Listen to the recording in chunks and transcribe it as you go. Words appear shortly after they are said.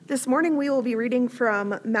This morning we will be reading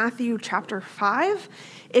from Matthew chapter 5.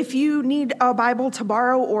 If you need a Bible to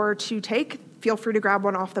borrow or to take, feel free to grab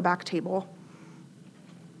one off the back table.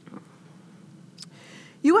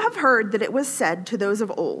 You have heard that it was said to those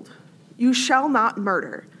of old, "You shall not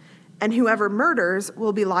murder, and whoever murders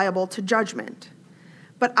will be liable to judgment."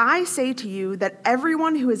 But I say to you that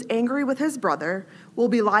everyone who is angry with his brother will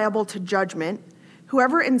be liable to judgment.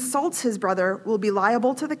 Whoever insults his brother will be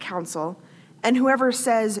liable to the council, and whoever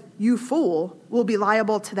says, "You fool," will be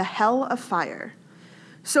liable to the hell of fire.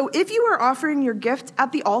 So if you are offering your gift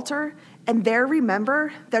at the altar and there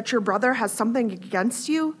remember that your brother has something against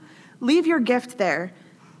you, leave your gift there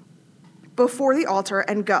before the altar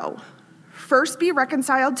and go. First be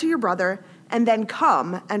reconciled to your brother, and then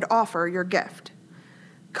come and offer your gift.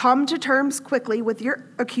 Come to terms quickly with your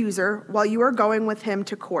accuser while you are going with him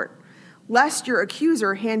to court, lest your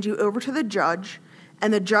accuser hand you over to the judge,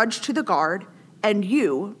 and the judge to the guard, and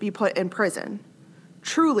you be put in prison.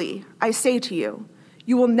 Truly, I say to you,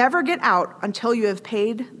 you will never get out until you have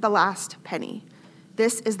paid the last penny.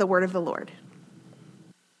 This is the word of the Lord.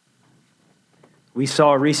 We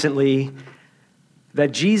saw recently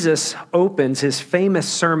that Jesus opens his famous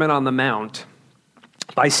Sermon on the Mount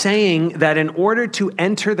by saying that in order to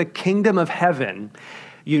enter the kingdom of heaven,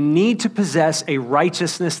 you need to possess a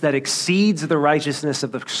righteousness that exceeds the righteousness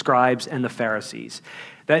of the scribes and the Pharisees.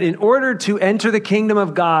 That in order to enter the kingdom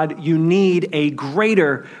of God, you need a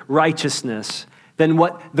greater righteousness than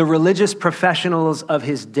what the religious professionals of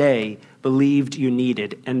his day believed you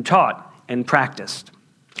needed and taught and practiced.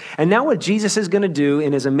 And now what Jesus is going to do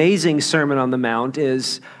in his amazing Sermon on the Mount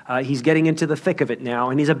is he's getting into the thick of it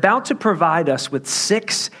now, and he's about to provide us with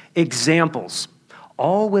 6 examples,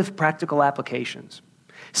 all with practical applications.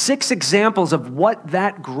 6 examples of what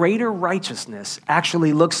that greater righteousness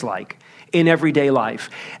actually looks like in everyday life.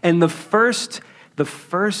 And the first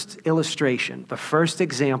illustration, the first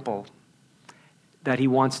example that he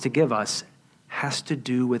wants to give us has to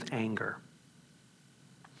do with anger.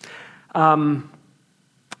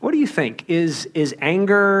 What do you think? Is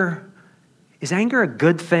anger a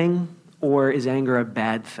good thing, or is anger a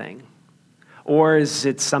bad thing? Or is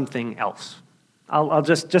it something else? I'll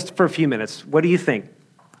just for a few minutes. What do you think?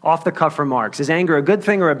 Off the cuff remarks. Is anger a good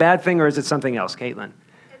thing or a bad thing, or is it something else, Caitlin?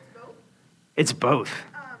 It's both. It's both.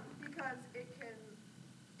 Because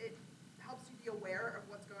it helps you be aware of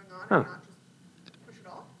what's going on and not just push it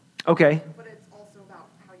off. Okay. But it's also about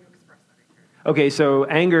how you express that anger. Okay, so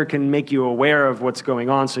anger can make you aware of what's going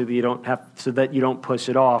on so that you don't push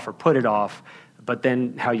it off or put it off, but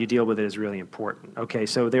then how you deal with it is really important. Okay,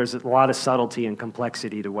 so there's a lot of subtlety and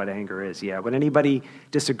complexity to what anger is. Yeah, would anybody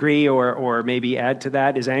disagree or maybe add to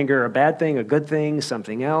that? Is anger a bad thing, a good thing,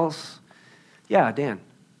 something else? Yeah, Dan.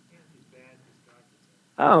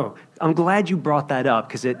 Oh, I'm glad you brought that up,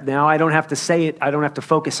 because now I don't have to say it, I don't have to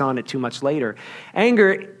focus on it too much later.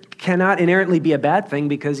 Anger cannot inherently be a bad thing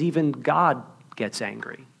because even God gets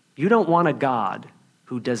angry. You don't want a God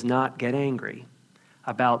who does not get angry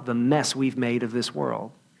about the mess we've made of this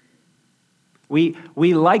world. We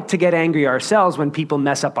like to get angry ourselves when people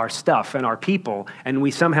mess up our stuff and our people, and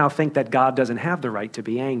we somehow think that God doesn't have the right to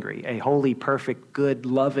be angry. A holy, perfect, good,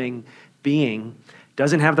 loving being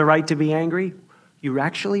doesn't have the right to be angry. You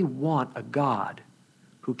actually want a God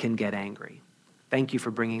who can get angry. Thank you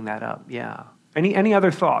for bringing that up. Yeah. Any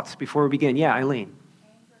other thoughts before we begin? Yeah, Eileen.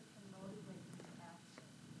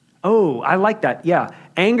 Oh, I like that. Yeah,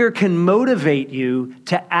 anger can motivate you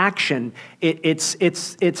to action. It's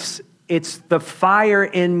the fire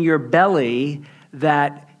in your belly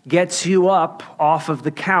that gets you up off of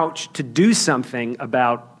the couch to do something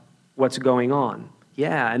about what's going on.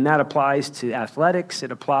 Yeah, and that applies to athletics.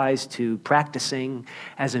 It applies to practicing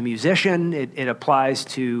as a musician. It applies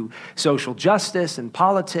to social justice and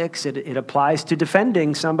politics. It applies to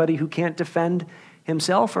defending somebody who can't defend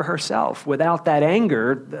himself or herself. Without that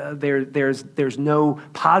anger, there's no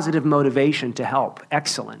positive motivation to help.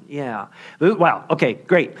 Excellent. Yeah. Wow. Okay,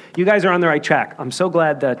 great. You guys are on the right track. I'm so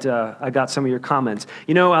glad that I got some of your comments.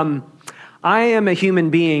 I am a human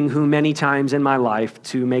being who many times in my life,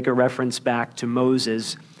 to make a reference back to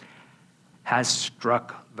Moses, has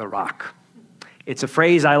struck the rock. It's a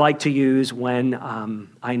phrase I like to use when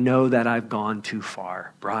I know that I've gone too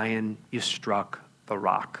far. Brian, you struck the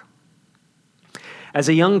rock. As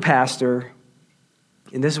a young pastor,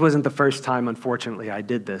 and this wasn't the first time, unfortunately, I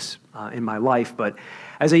did this in my life, but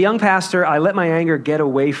as a young pastor, I let my anger get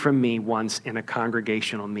away from me once in a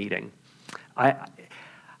congregational meeting. I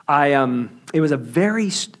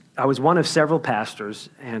was one of several pastors,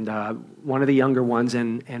 and one of the younger ones,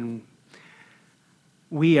 and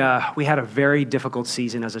We had a very difficult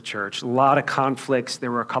season as a church. A lot of conflicts.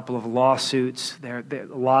 There were a couple of lawsuits. There a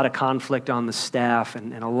lot of conflict on the staff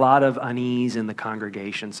and a lot of unease in the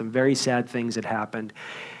congregation. Some very sad things had happened.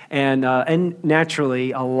 And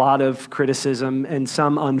naturally, a lot of criticism and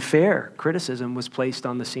some unfair criticism was placed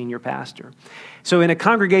on the senior pastor. So in a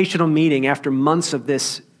congregational meeting, after months of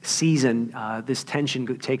this season, this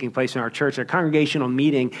tension taking place in our church, a congregational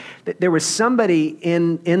meeting, there was somebody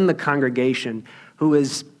in the congregation who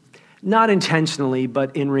was not intentionally,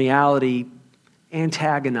 but in reality,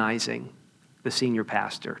 antagonizing the senior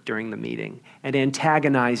pastor during the meeting and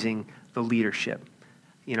antagonizing the leadership.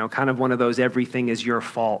 You know, kind of one of those everything is your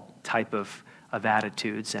fault type of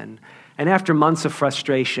attitudes. And after months of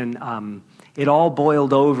frustration, it all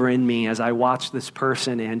boiled over in me as I watched this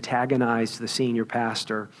person antagonize the senior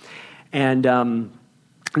pastor. And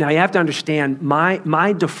now you have to understand,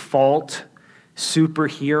 my default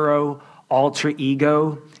superhero alter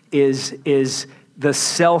ego is the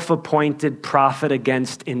self-appointed prophet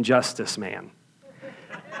against injustice man.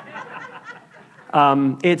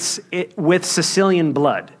 It's with Sicilian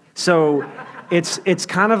blood. So it's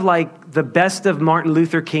kind of like the best of Martin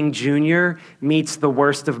Luther King Jr. meets the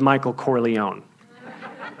worst of Michael Corleone.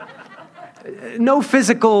 No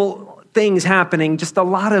physical things happening, just a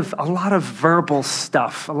lot of verbal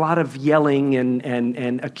stuff, a lot of yelling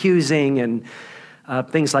and accusing and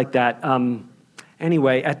things like that.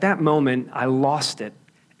 Anyway, at that moment, I lost it.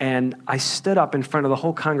 And I stood up in front of the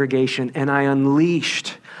whole congregation and I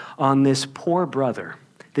unleashed on this poor brother,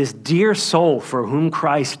 this dear soul for whom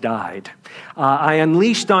Christ died. I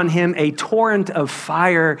unleashed on him a torrent of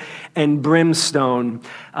fire and brimstone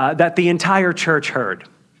that the entire church heard.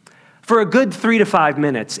 For a good 3 to 5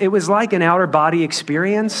 minutes, it was like an outer body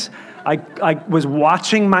experience. I was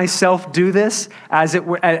watching myself do this as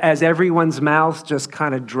everyone's mouths just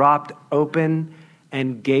kind of dropped open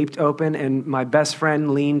and gaped open, and my best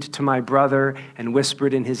friend leaned to my brother and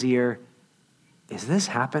whispered in his ear, "Is this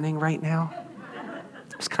happening right now?"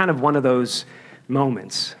 It was kind of one of those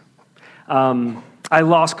moments. I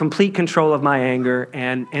lost complete control of my anger,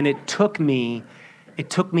 and it took me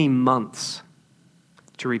months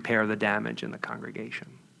to repair the damage in the congregation.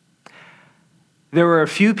 There were a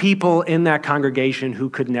few people in that congregation who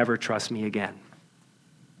could never trust me again.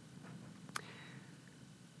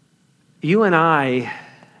 You and I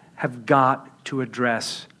have got to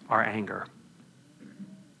address our anger.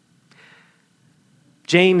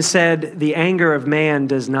 James said, "The anger of man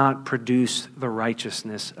does not produce the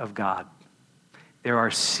righteousness of God." There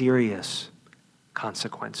are serious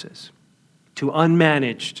consequences to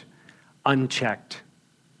unmanaged, unchecked,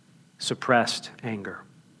 suppressed anger.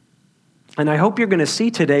 And I hope you're going to see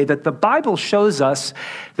today that the Bible shows us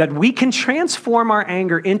that we can transform our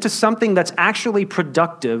anger into something that's actually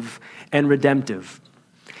productive and redemptive.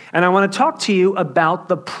 And I want to talk to you about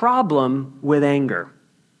the problem with anger.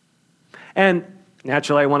 And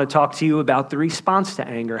naturally, I want to talk to you about the response to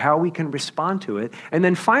anger, how we can respond to it. And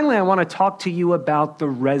then finally, I want to talk to you about the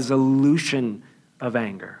resolution of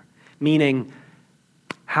anger, meaning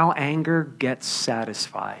how anger gets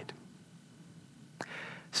satisfied.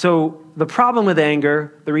 So the problem with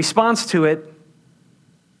anger, the response to it,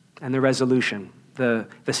 and the resolution, the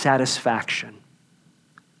satisfaction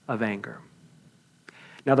of anger.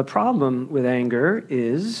 Now the problem with anger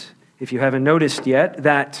is, if you haven't noticed yet,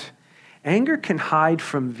 that anger can hide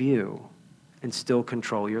from view and still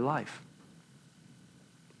control your life.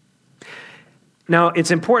 Now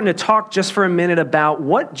it's important to talk just for a minute about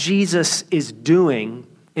what Jesus is doing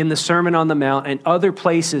in the Sermon on the Mount and other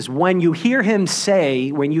places when you hear him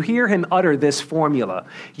utter this formula.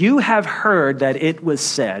 You have heard that it was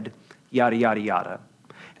said, yada, yada, yada.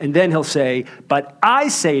 And then he'll say, but I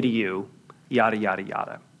say to you, yada, yada,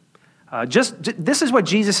 yada. This is what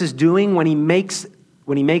Jesus is doing when he makes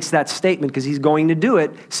that statement, because he's going to do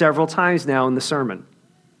it several times now in the sermon.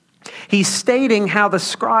 He's stating how the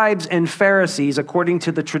scribes and Pharisees, according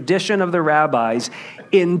to the tradition of the rabbis,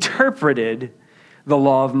 interpreted the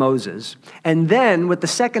law of Moses. And then with the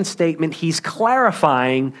second statement, he's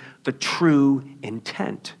clarifying the true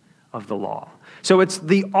intent of the law. So it's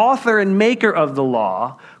the author and maker of the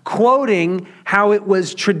law quoting how it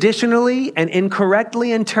was traditionally and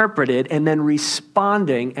incorrectly interpreted, and then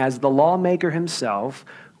responding as the lawmaker himself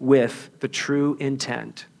with the true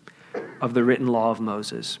intent of the written law of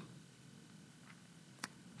Moses.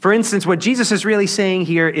 For instance, what Jesus is really saying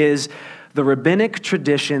here is, the rabbinic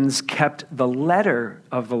traditions kept the letter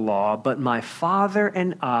of the law, but my Father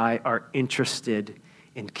and I are interested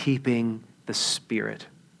in keeping the spirit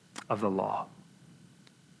of the law.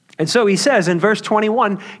 And so he says in verse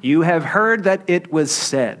 21, you have heard that it was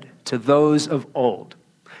said to those of old.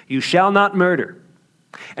 You shall not murder,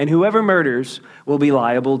 and whoever murders will be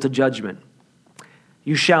liable to judgment.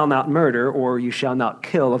 You shall not murder, or you shall not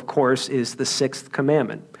kill, of course, is the sixth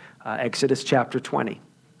commandment, Exodus chapter 20.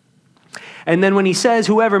 And then when he says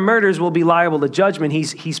whoever murders will be liable to judgment,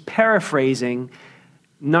 he's paraphrasing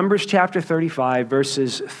Numbers chapter 35,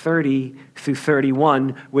 verses 30 through 31,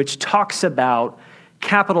 which talks about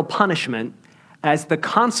capital punishment as the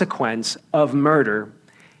consequence of murder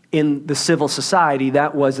in the civil society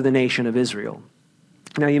that was the nation of Israel.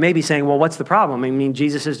 Now, you may be saying, well, what's the problem? I mean,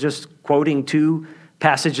 Jesus is just quoting two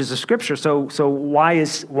passages of Scripture. So why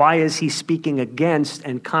is he speaking against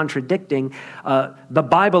and contradicting the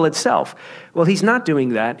Bible itself? Well, he's not doing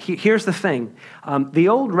that. Here's the thing. The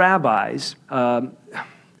old rabbis,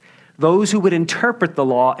 those who would interpret the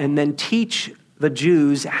law and then teach the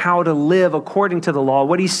Jews how to live according to the law,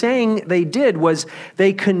 what he's saying they did was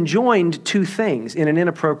they conjoined two things in an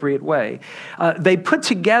inappropriate way. They put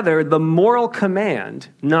together the moral command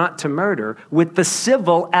not to murder with the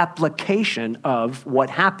civil application of what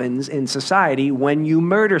happens in society when you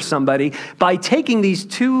murder somebody. By taking these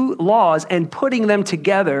two laws and putting them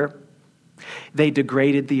together, they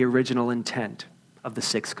degraded the original intent of the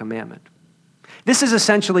sixth commandment. This is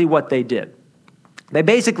essentially what they did. They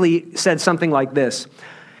basically said something like this: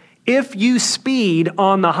 if you speed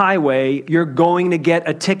on the highway, you're going to get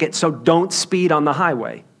a ticket, so don't speed on the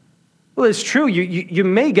highway. Well, it's true, you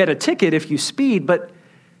may get a ticket if you speed, but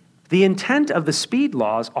the intent of the speed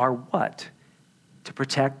laws are what? To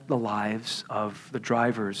protect the lives of the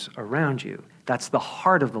drivers around you. That's the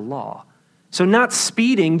heart of the law. So not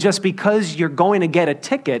speeding just because you're going to get a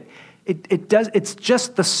ticket, it's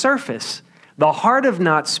just the surface. The heart of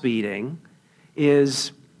not speeding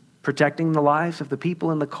is protecting the lives of the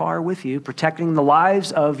people in the car with you, protecting the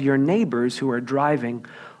lives of your neighbors who are driving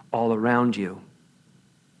all around you.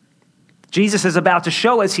 Jesus is about to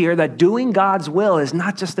show us here that doing God's will is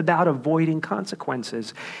not just about avoiding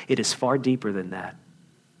consequences. It is far deeper than that.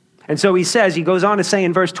 And so he goes on to say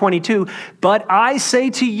in verse 22, but I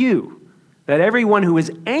say to you that everyone who is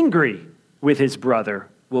angry with his brother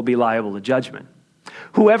will be liable to judgment.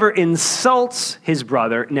 Whoever insults his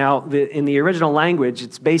brother, now in the original language,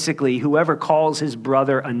 it's basically whoever calls his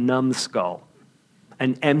brother a numbskull,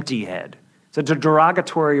 an empty head. So it's a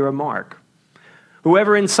derogatory remark.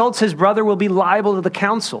 Whoever insults his brother will be liable to the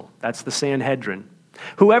council. That's the Sanhedrin.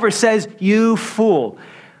 Whoever says, you fool.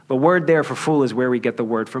 The word there for fool is where we get the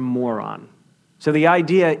word for moron. So the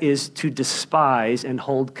idea is to despise and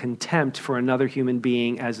hold contempt for another human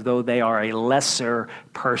being as though they are a lesser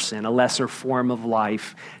person, a lesser form of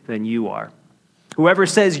life than you are. Whoever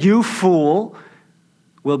says, you fool,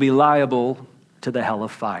 will be liable to the hell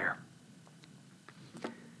of fire.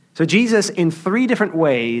 So Jesus, in three different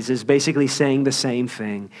ways, is basically saying the same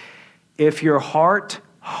thing. If your heart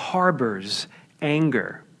harbors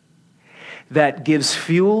anger that gives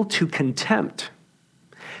fuel to contempt,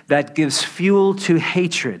 that gives fuel to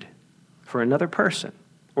hatred for another person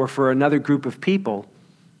or for another group of people,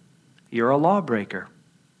 you're a lawbreaker.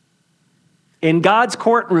 In God's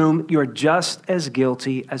courtroom, you're just as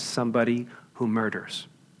guilty as somebody who murders.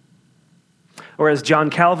 Or as John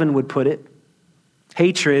Calvin would put it,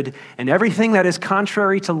 hatred and everything that is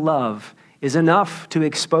contrary to love is enough to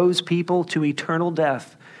expose people to eternal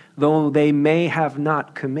death, though they may have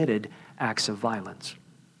not committed acts of violence.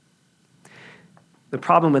 The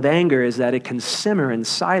problem with anger is that it can simmer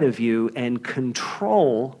inside of you and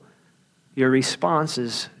control your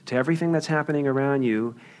responses to everything that's happening around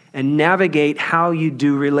you and navigate how you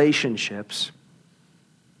do relationships.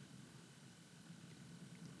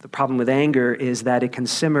 The problem with anger is that it can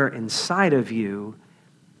simmer inside of you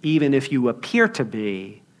even if you appear to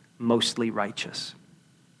be mostly righteous.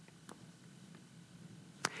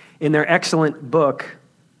 In their excellent book,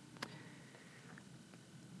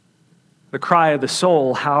 The Cry of the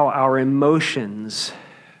Soul, How Our Emotions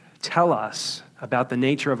Tell Us About the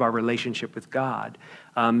Nature of Our Relationship with God,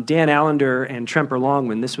 Dan Allender and Tremper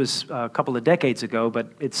Longman, this was a couple of decades ago,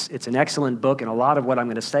 but it's an excellent book, and a lot of what I'm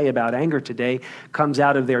going to say about anger today comes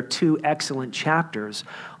out of their two excellent chapters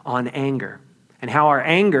on anger and how our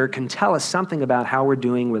anger can tell us something about how we're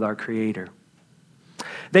doing with our Creator.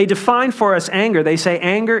 They define for us anger. They say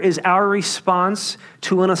anger is our response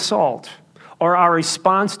to an assault or our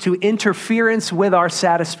response to interference with our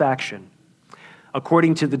satisfaction,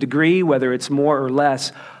 according to the degree, whether it's more or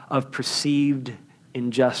less, of perceived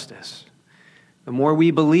injustice. The more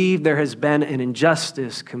we believe there has been an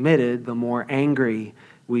injustice committed, the more angry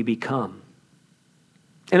we become.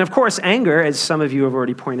 And of course, anger, as some of you have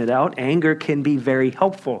already pointed out, anger can be very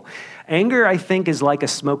helpful. Anger, I think, is like a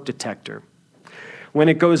smoke detector. When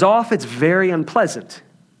it goes off, it's very unpleasant.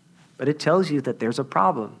 but it tells you that there's a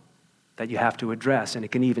problem that you have to address, and it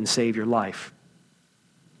can even save your life.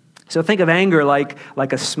 So think of anger like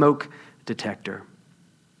a smoke detector.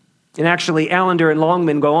 And actually, Allender and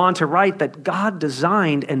Longman go on to write that God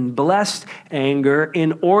designed and blessed anger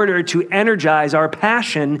in order to energize our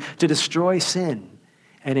passion to destroy sin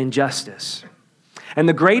and injustice. And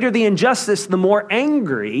the greater the injustice, the more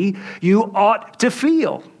angry you ought to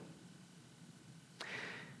feel.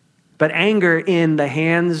 But anger in the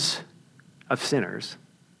hands of sinners,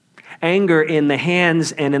 anger in the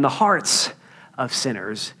hands and in the hearts of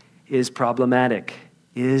sinners is problematic,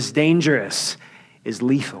 is dangerous, is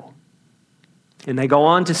lethal. And they go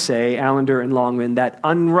on to say, Allender and Longman, that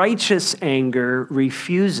unrighteous anger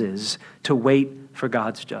refuses to wait for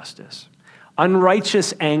God's justice.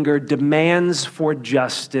 Unrighteous anger demands for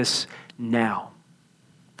justice now,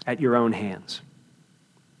 at your own hands.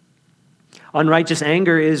 Unrighteous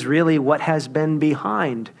anger is really what has been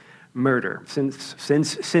behind murder.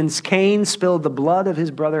 Since Cain spilled the blood of his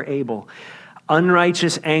brother Abel,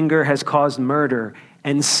 unrighteous anger has caused murder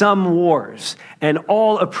and some wars and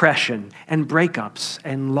all oppression and breakups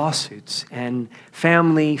and lawsuits and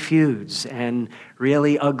family feuds and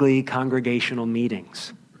really ugly congregational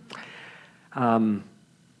meetings. So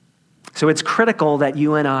it's critical that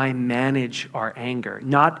you and I manage our anger,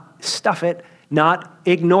 not stuff it, not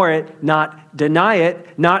ignore it, not deny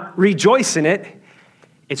it, not rejoice in it.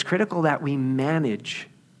 It's critical that we manage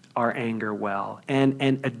our anger well and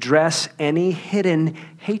address any hidden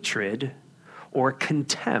hatred or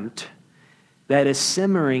contempt that is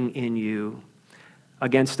simmering in you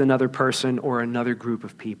against another person or another group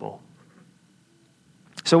of people.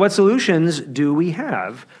 So what solutions do we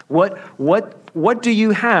have? What do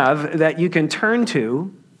you have that you can turn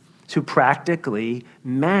to practically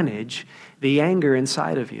manage the anger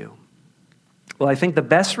inside of you? Well, I think the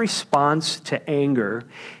best response to anger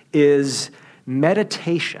is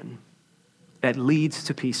meditation that leads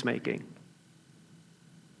to peacemaking.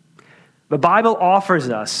 The Bible offers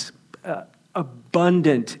us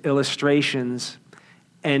abundant illustrations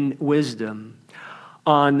and wisdom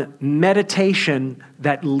on meditation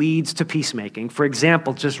that leads to peacemaking. For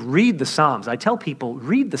example, just read the Psalms. I tell people,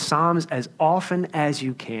 read the Psalms as often as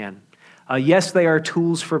you can. Yes, they are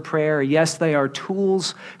tools for prayer. Yes, they are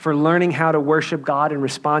tools for learning how to worship God and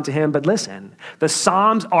respond to Him. But listen, the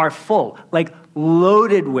Psalms are full, like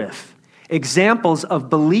loaded with examples of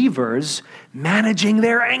believers managing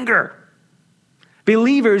their anger.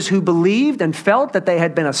 Believers who believed and felt that they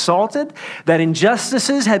had been assaulted, that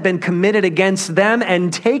injustices had been committed against them,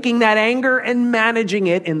 and taking that anger and managing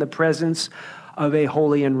it in the presence of a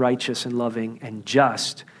holy and righteous and loving and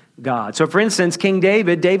just God. So for instance, King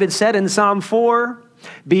David said in Psalm 4,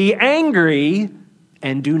 "Be angry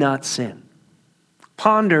and do not sin.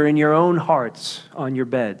 Ponder in your own hearts on your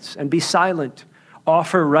beds and be silent.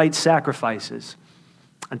 Offer right sacrifices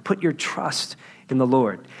and put your trust in the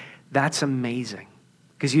Lord." That's amazing.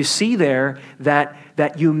 Because you see there that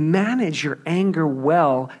you manage your anger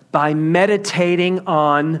well by meditating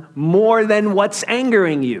on more than what's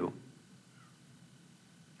angering you.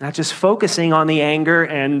 Not just focusing on the anger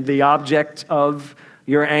and the object of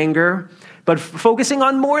your anger, but focusing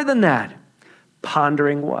on more than that.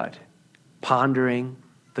 Pondering what? Pondering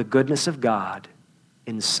the goodness of God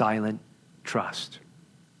in silent trust.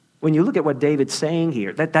 When you look at what David's saying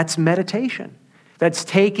here, that's meditation. That's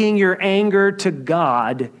taking your anger to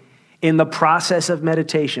God in the process of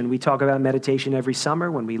meditation. We talk about meditation every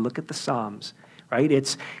summer when we look at the Psalms, right?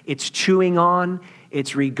 It's chewing on,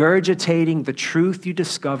 it's regurgitating the truth you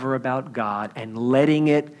discover about God and letting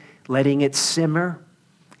it simmer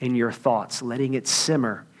in your thoughts, letting it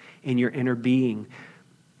simmer in your inner being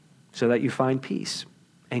so that you find peace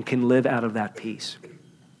and can live out of that peace.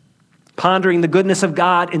 Pondering the goodness of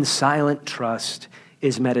God in silent trust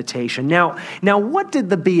is meditation. Now, what did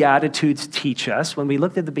the Beatitudes teach us when we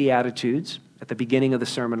looked at the Beatitudes at the beginning of the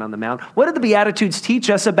Sermon on the Mount? What did the Beatitudes teach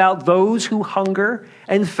us about those who hunger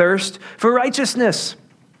and thirst for righteousness?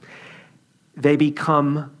 They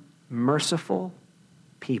become merciful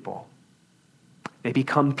people. They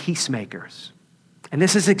become peacemakers. And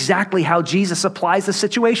this is exactly how Jesus applies the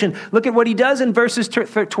situation. Look at what he does in verses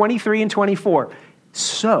 23 and 24.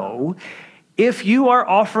 So, if you are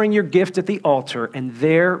offering your gift at the altar and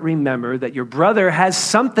there remember that your brother has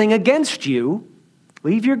something against you,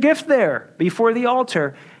 leave your gift there before the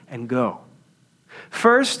altar and go.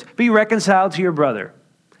 First, be reconciled to your brother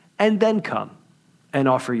and then come and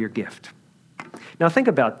offer your gift. Now think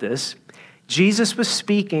about this. Jesus was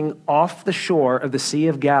speaking off the shore of the Sea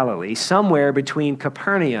of Galilee, somewhere between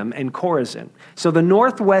Capernaum and Chorazin. So the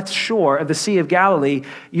northwest shore of the Sea of Galilee,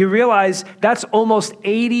 you realize that's almost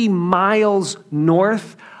 80 miles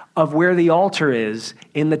north of where the altar is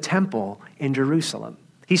in the temple in Jerusalem.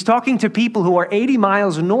 He's talking to people who are 80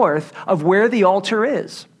 miles north of where the altar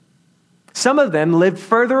is. Some of them lived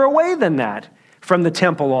further away than that from the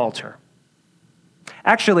temple altar.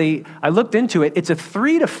 Actually, I looked into it. It's a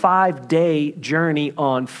 3 to 5 day journey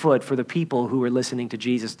on foot for the people who were listening to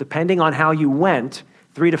Jesus, depending on how you went,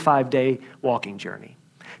 3 to 5 day walking journey.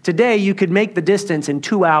 Today, you could make the distance in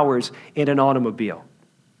 2 hours in an automobile.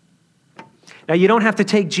 Now, you don't have to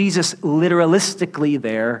take Jesus literalistically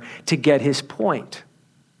there to get his point.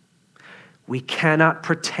 We cannot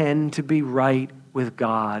pretend to be right with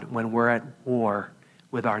God when we're at war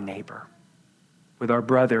with our neighbor, with our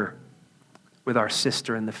brother, with our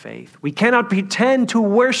sister in the faith. We cannot pretend to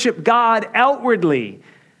worship God outwardly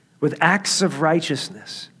with acts of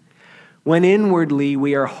righteousness when inwardly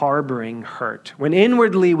we are harboring hurt, when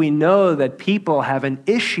inwardly we know that people have an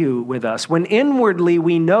issue with us, when inwardly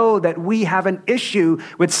we know that we have an issue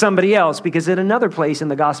with somebody else, because in another place in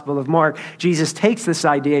the Gospel of Mark, Jesus takes this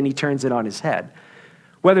idea and he turns it on his head.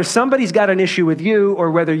 Whether somebody's got an issue with you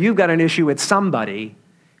or whether you've got an issue with somebody,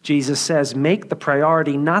 Jesus says, make the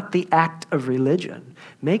priority not the act of religion.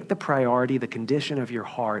 Make the priority the condition of your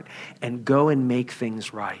heart and go and make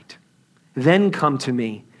things right. Then come to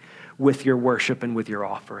me with your worship and with your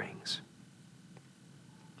offerings.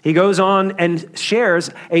 He goes on and shares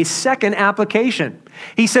a second application.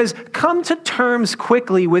 He says, come to terms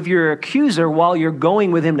quickly with your accuser while you're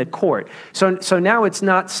going with him to court. So now it's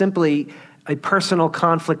not simply a personal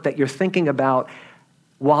conflict that you're thinking about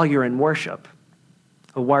while you're in worship,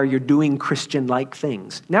 or while you're doing Christian-like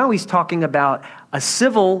things. Now he's talking about a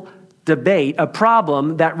civil debate, a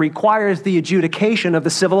problem that requires the adjudication of the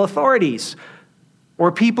civil authorities,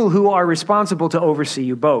 or people who are responsible to oversee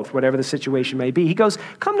you both, whatever the situation may be. He goes,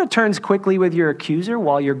 come to terms quickly with your accuser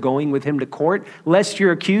while you're going with him to court, lest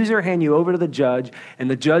your accuser hand you over to the judge, and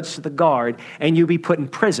the judge to the guard, and you be put in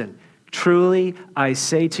prison. Truly, I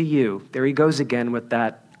say to you, there he goes again with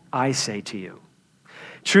that, I say to you.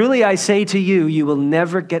 Truly, I say to you, you will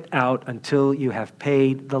never get out until you have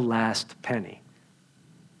paid the last penny,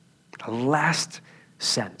 the last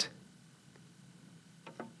cent.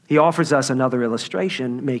 He offers us another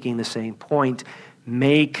illustration, making the same point.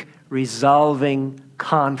 Make resolving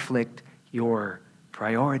conflict your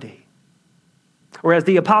priority. Or as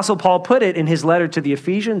the Apostle Paul put it in his letter to the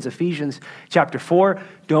Ephesians, Ephesians chapter 4,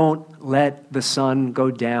 don't let the sun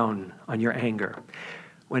go down on your anger.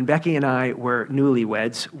 When Becky and I were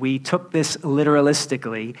newlyweds, we took this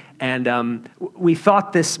literalistically, and we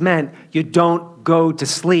thought this meant you don't go to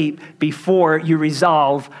sleep before you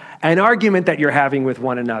resolve an argument that you're having with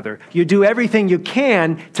one another. You do everything you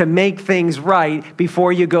can to make things right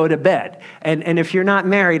before you go to bed. And if you're not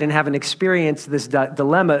married and haven't experienced this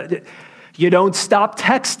dilemma, you don't stop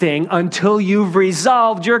texting until you've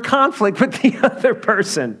resolved your conflict with the other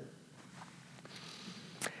person.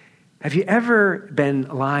 Have you ever been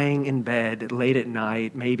lying in bed late at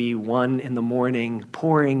night, maybe 1 a.m,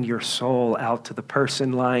 pouring your soul out to the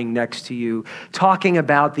person lying next to you, talking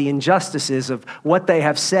about the injustices of what they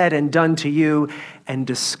have said and done to you, and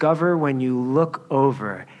discover when you look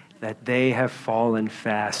over that they have fallen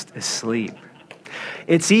fast asleep?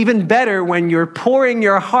 It's even better when you're pouring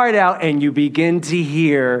your heart out and you begin to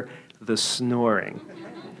hear the snoring.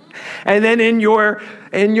 And then in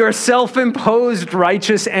your self-imposed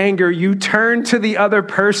righteous anger, you turn to the other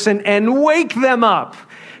person and wake them up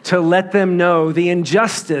to let them know the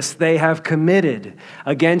injustice they have committed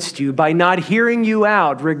against you by not hearing you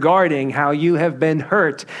out regarding how you have been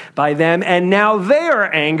hurt by them. And now they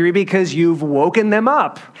are angry because you've woken them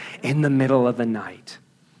up in the middle of the night.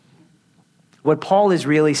 What Paul is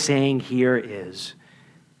really saying here is,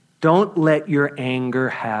 don't let your anger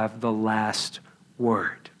have the last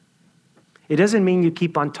word. It doesn't mean you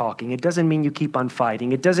keep on talking. It doesn't mean you keep on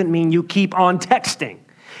fighting. It doesn't mean you keep on texting.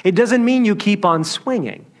 It doesn't mean you keep on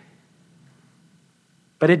swinging.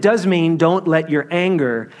 But it does mean don't let your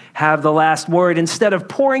anger have the last word. Instead of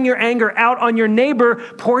pouring your anger out on your neighbor,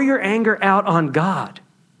 pour your anger out on God.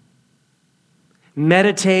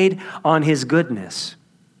 Meditate on his goodness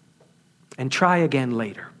and try again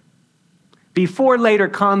later. Before later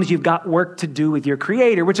comes, you've got work to do with your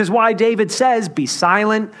Creator, which is why David says, be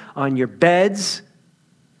silent on your beds,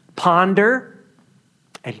 ponder,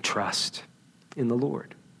 and trust in the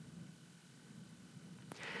Lord.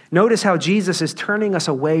 Notice how Jesus is turning us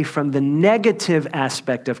away from the negative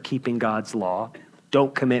aspect of keeping God's law.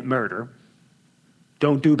 Don't commit murder.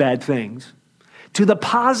 Don't do bad things. to the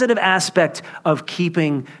positive aspect of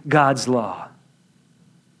keeping God's law.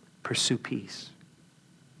 Pursue peace.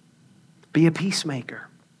 Be a peacemaker.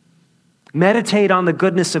 Meditate on the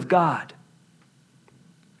goodness of God.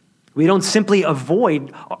 We don't simply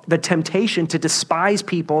avoid the temptation to despise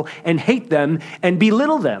people and hate them and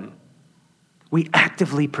belittle them. We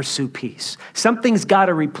actively pursue peace. Something's got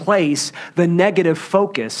to replace the negative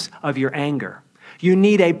focus of your anger. You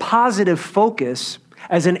need a positive focus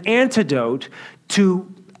as an antidote to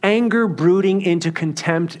anger brooding into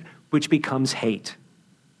contempt, which becomes hate.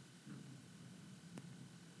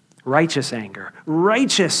 Righteous anger,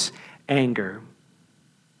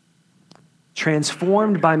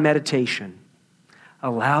 transformed by meditation,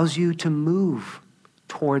 allows you to move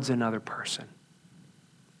towards another person.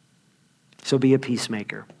 So be a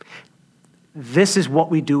peacemaker. This is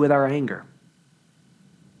what we do with our anger.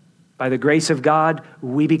 By the grace of God,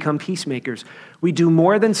 we become peacemakers. We do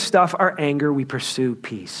more than stuff our anger, we pursue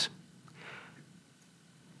peace.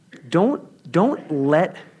 Don't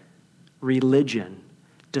let religion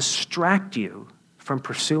distract you from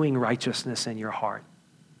pursuing righteousness in your heart.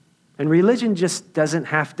 And religion just doesn't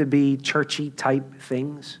have to be churchy type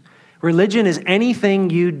things. Religion is anything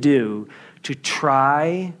you do to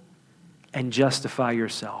try and justify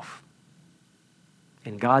yourself.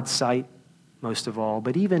 In God's sight, most of all,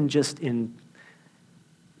 but even just in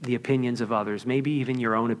the opinions of others, maybe even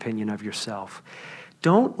your own opinion of yourself.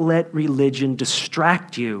 Don't let religion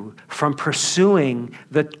distract you from pursuing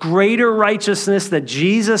the greater righteousness that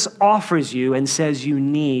Jesus offers you and says you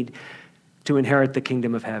need to inherit the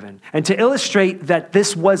kingdom of heaven. And to illustrate that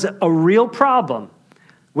this was a real problem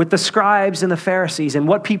with the scribes and the Pharisees and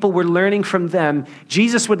what people were learning from them,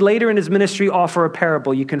 Jesus would later in his ministry offer a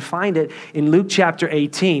parable. You can find it in Luke chapter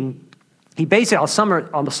 18. I'll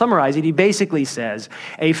summarize it. He basically says,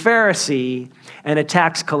 a Pharisee and a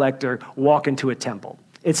tax collector walk into a temple.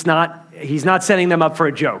 He's not setting them up for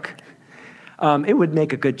a joke. It would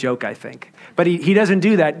make a good joke, I think. But he doesn't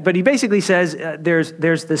do that. But he basically says there's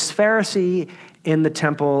this Pharisee in the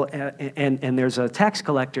temple and there's a tax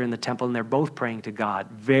collector in the temple, and they're both praying to God.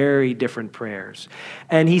 Very different prayers.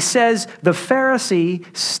 And he says the Pharisee,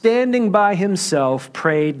 standing by himself,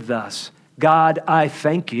 prayed thus: God, I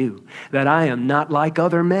thank you that I am not like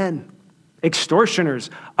other men, extortioners,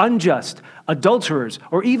 unjust, adulterers,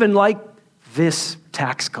 or even like this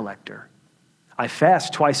tax collector. I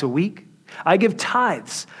fast twice a week. I give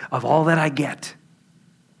tithes of all that I get.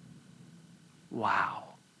 Wow.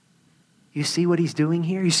 You see what he's doing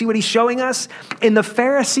here? You see what he's showing us? In the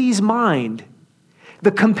Pharisee's mind,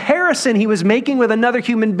 the comparison he was making with another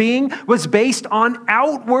human being was based on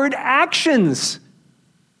outward actions.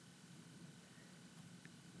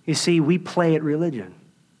 You see, we play at religion.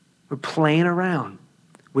 We're playing around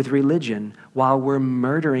with religion while we're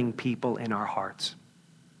murdering people in our hearts.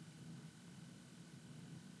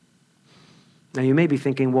 Now, you may be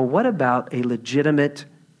thinking, well, what about a legitimate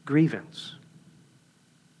grievance?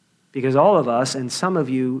 Because all of us, and some of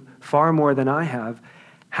you far more than I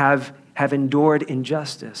have endured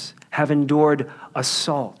injustice, have endured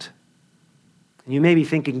assault. And you may be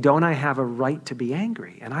thinking, don't I have a right to be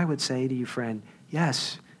angry? And I would say to you, friend,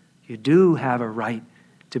 yes, you do have a right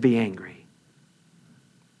to be angry.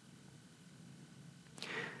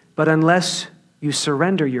 But unless you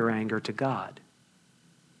surrender your anger to God,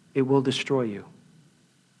 it will destroy you.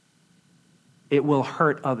 It will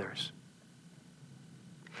hurt others.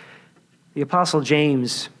 The Apostle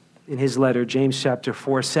James, in his letter, James chapter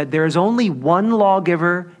 4, said, there is only one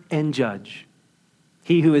lawgiver and judge,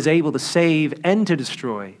 he who is able to save and to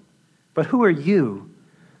destroy. But who are you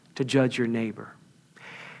to judge your neighbor?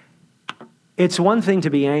 It's one thing to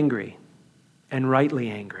be angry, and rightly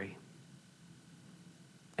angry.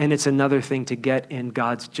 And it's another thing to get in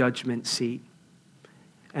God's judgment seat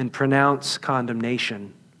and pronounce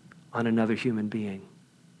condemnation on another human being.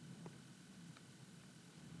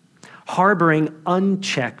 Harboring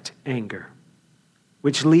unchecked anger,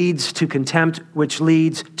 which leads to contempt, which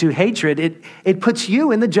leads to hatred, it puts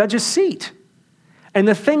you in the judge's seat. And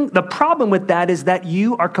the problem with that is that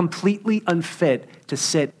you are completely unfit to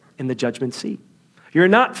sit in the judgment seat. You're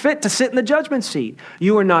not fit to sit in the judgment seat.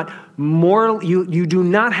 You are not moral. You do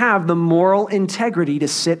not have the moral integrity to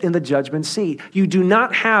sit in the judgment seat. You do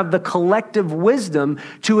not have the collective wisdom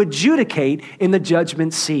to adjudicate in the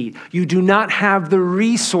judgment seat. You do not have the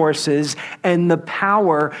resources and the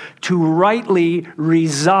power to rightly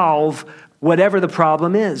resolve whatever the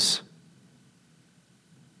problem is.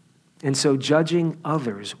 And so judging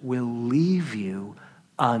others will leave you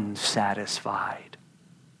unsatisfied.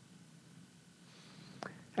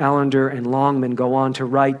 Allender and Longman go on to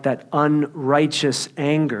write that unrighteous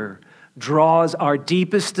anger draws our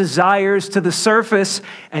deepest desires to the surface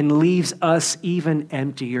and leaves us even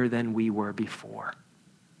emptier than we were before.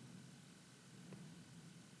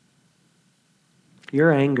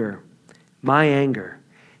 Your anger, my anger,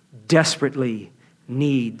 desperately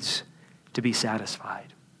needs to be satisfied.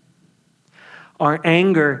 Our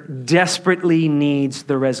anger desperately needs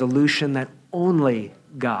the resolution that only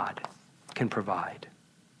God can provide.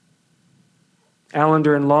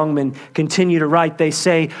 Allender and Longman continue to write, they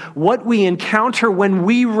say, what we encounter when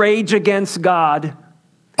we rage against God,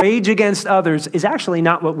 rage against others, is actually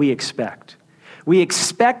not what we expect. We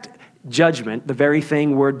expect judgment, the very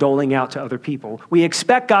thing we're doling out to other people. We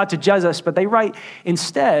expect God to judge us, but they write,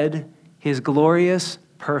 instead, his glorious,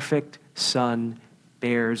 perfect Son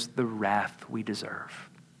bears the wrath we deserve.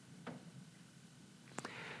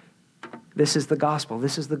 This is the gospel.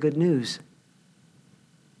 This is the good news.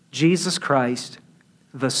 Jesus Christ,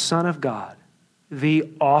 the Son of God, the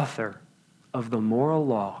author of the moral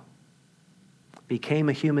law, became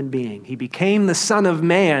a human being. He became the Son of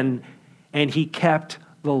Man, and he kept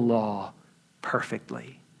the law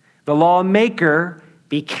perfectly. The lawmaker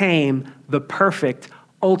became the perfect,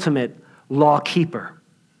 ultimate law keeper.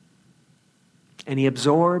 And he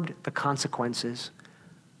absorbed the consequences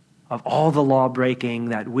of all the law breaking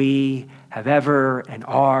that we have ever and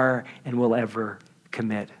are and will ever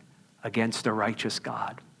commit against a righteous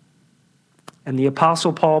God. And the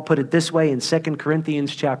Apostle Paul put it this way in 2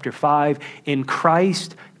 Corinthians chapter 5, in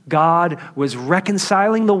Christ, God was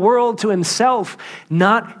reconciling the world to himself,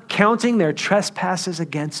 not counting their trespasses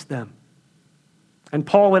against them. And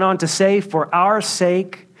Paul went on to say, for our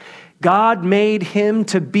sake, God made him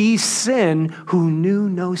to be sin who knew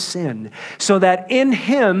no sin, so that in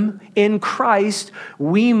him, in Christ,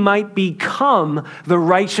 we might become the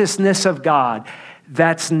righteousness of God.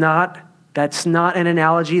 That's not an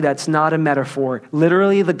analogy. That's not a metaphor.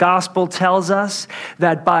 Literally, the gospel tells us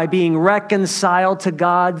that by being reconciled to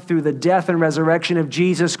God through the death and resurrection of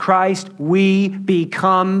Jesus Christ, we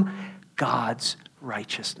become God's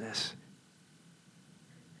righteousness.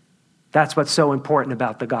 That's what's so important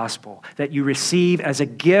about the gospel, that you receive as a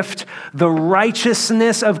gift the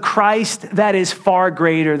righteousness of Christ that is far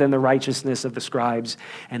greater than the righteousness of the scribes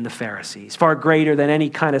and the Pharisees, far greater than any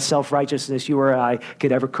kind of self-righteousness you or I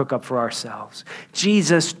could ever cook up for ourselves.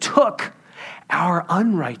 Jesus took our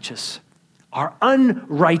unrighteous,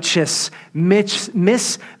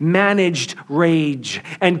 mismanaged rage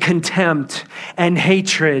and contempt and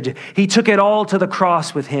hatred. He took it all to the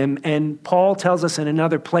cross with him. And Paul tells us in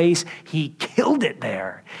another place, he killed it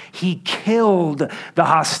there. He killed the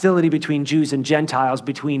hostility between Jews and Gentiles,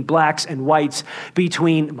 between blacks and whites,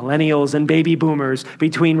 between millennials and baby boomers,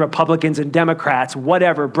 between Republicans and Democrats,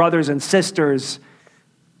 whatever, brothers and sisters,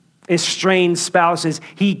 estranged spouses.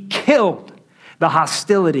 He killed the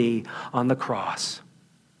hostility on the cross.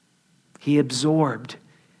 He absorbed,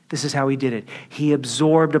 this is how he did it, he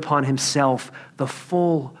absorbed upon himself the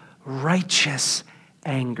full righteous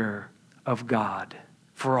anger of God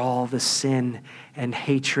for all the sin and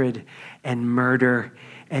hatred and murder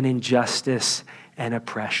and injustice and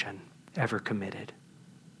oppression ever committed.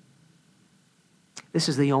 This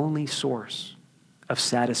is the only source of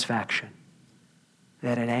satisfaction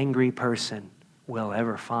that an angry person will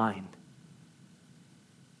ever find.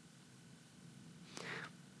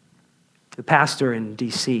 The pastor in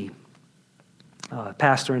D.C.,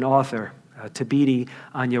 pastor and author, Thabiti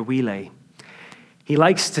Anyawile, he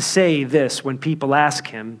likes to say this when people ask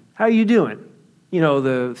him, how are you doing? You know,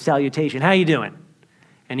 the salutation, how you doing?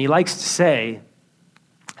 And he likes to say,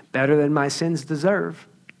 better than my sins deserve.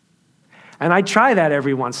 And I try that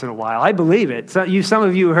every once in a while. I believe it. Some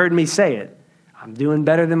of you heard me say it. I'm doing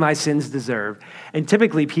better than my sins deserve. And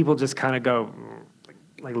typically people just kind of go,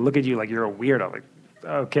 like look at you like you're a weirdo. Like,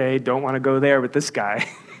 okay, don't want to go there with this guy.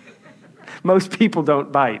 Most people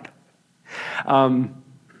don't bite.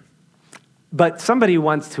 But somebody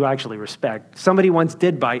once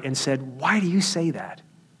did bite and said, why do you say that?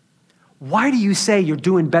 Why do you say you're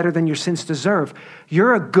doing better than your sins deserve?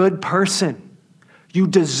 You're a good person. You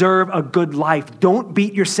deserve a good life. Don't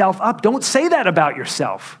beat yourself up. Don't say that about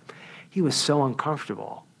yourself. He was so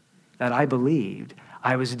uncomfortable that I believed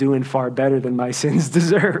I was doing far better than my sins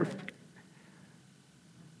deserved.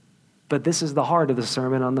 But this is the heart of the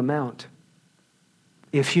Sermon on the Mount.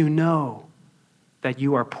 If you know that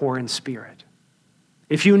you are poor in spirit,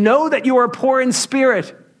 if you know that you are poor in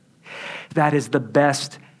spirit, that is the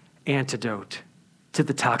best antidote to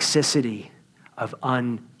the toxicity of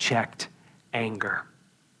unchecked anger.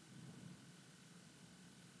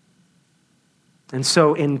 And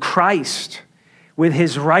so in Christ, with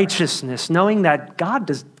his righteousness, knowing that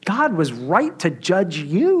God was right to judge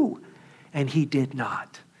you, and he did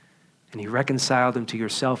not. And he reconciled them to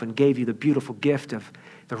yourself and gave you the beautiful gift of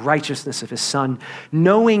the righteousness of his Son.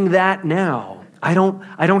 Knowing that now, I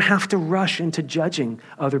don't have to rush into judging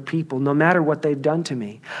other people, no matter what they've done to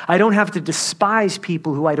me. I don't have to despise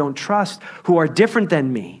people who I don't trust, who are different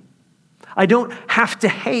than me. I don't have to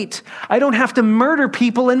hate. I don't have to murder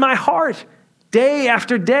people in my heart day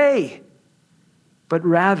after day. But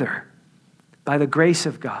rather, by the grace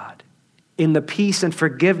of God, in the peace and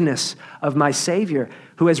forgiveness of my Savior,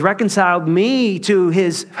 who has reconciled me to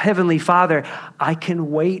his heavenly Father, I can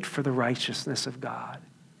wait for the righteousness of God.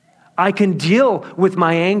 I can deal with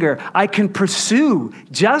my anger. I can pursue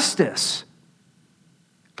justice.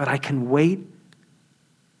 But I can wait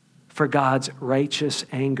for God's righteous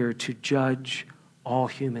anger to judge all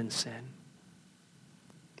human sin.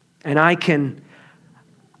 And I can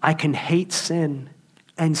hate sin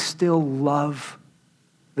and still love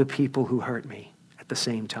the people who hurt me at the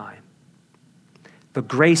same time. The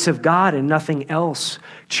grace of God and nothing else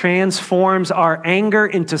transforms our anger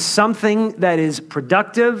into something that is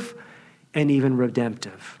productive and even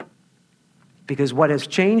redemptive. Because what has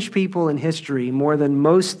changed people in history more than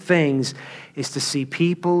most things is to see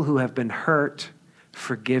people who have been hurt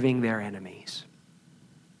forgiving their enemies.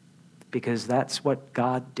 Because that's what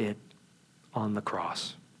God did on the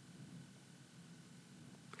cross.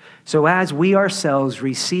 So as we ourselves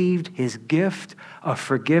received his gift of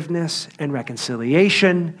forgiveness and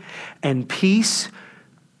reconciliation and peace,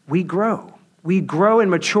 we grow. We grow and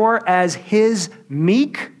mature as his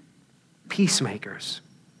meek peacemakers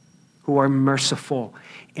who are merciful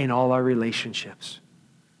in all our relationships.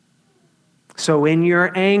 So in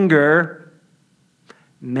your anger,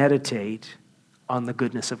 meditate on the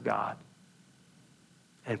goodness of God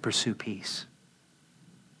and pursue peace.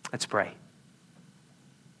 Let's pray.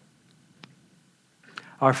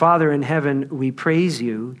 Our Father in heaven, we praise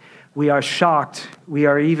you. We are shocked. We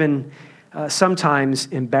are even sometimes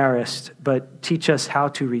embarrassed, but teach us how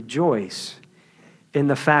to rejoice in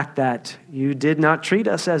the fact that you did not treat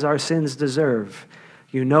us as our sins deserve.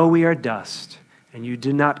 You know we are dust, and you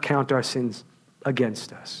do not count our sins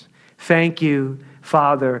against us. Thank you,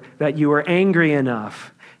 Father, that you were angry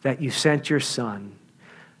enough that you sent your Son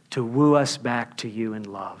to woo us back to you in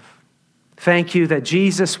love. Thank you that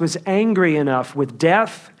Jesus was angry enough with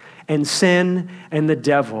death and sin and the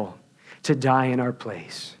devil to die in our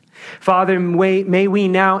place. Father, may we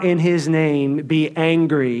now in his name be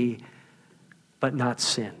angry, but not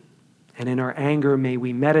sin. And in our anger, may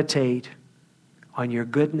we meditate on your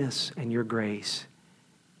goodness and your grace,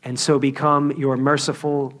 and so become your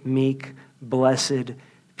merciful, meek, blessed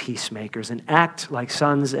peacemakers and act like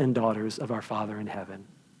sons and daughters of our Father in heaven.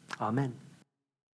 Amen.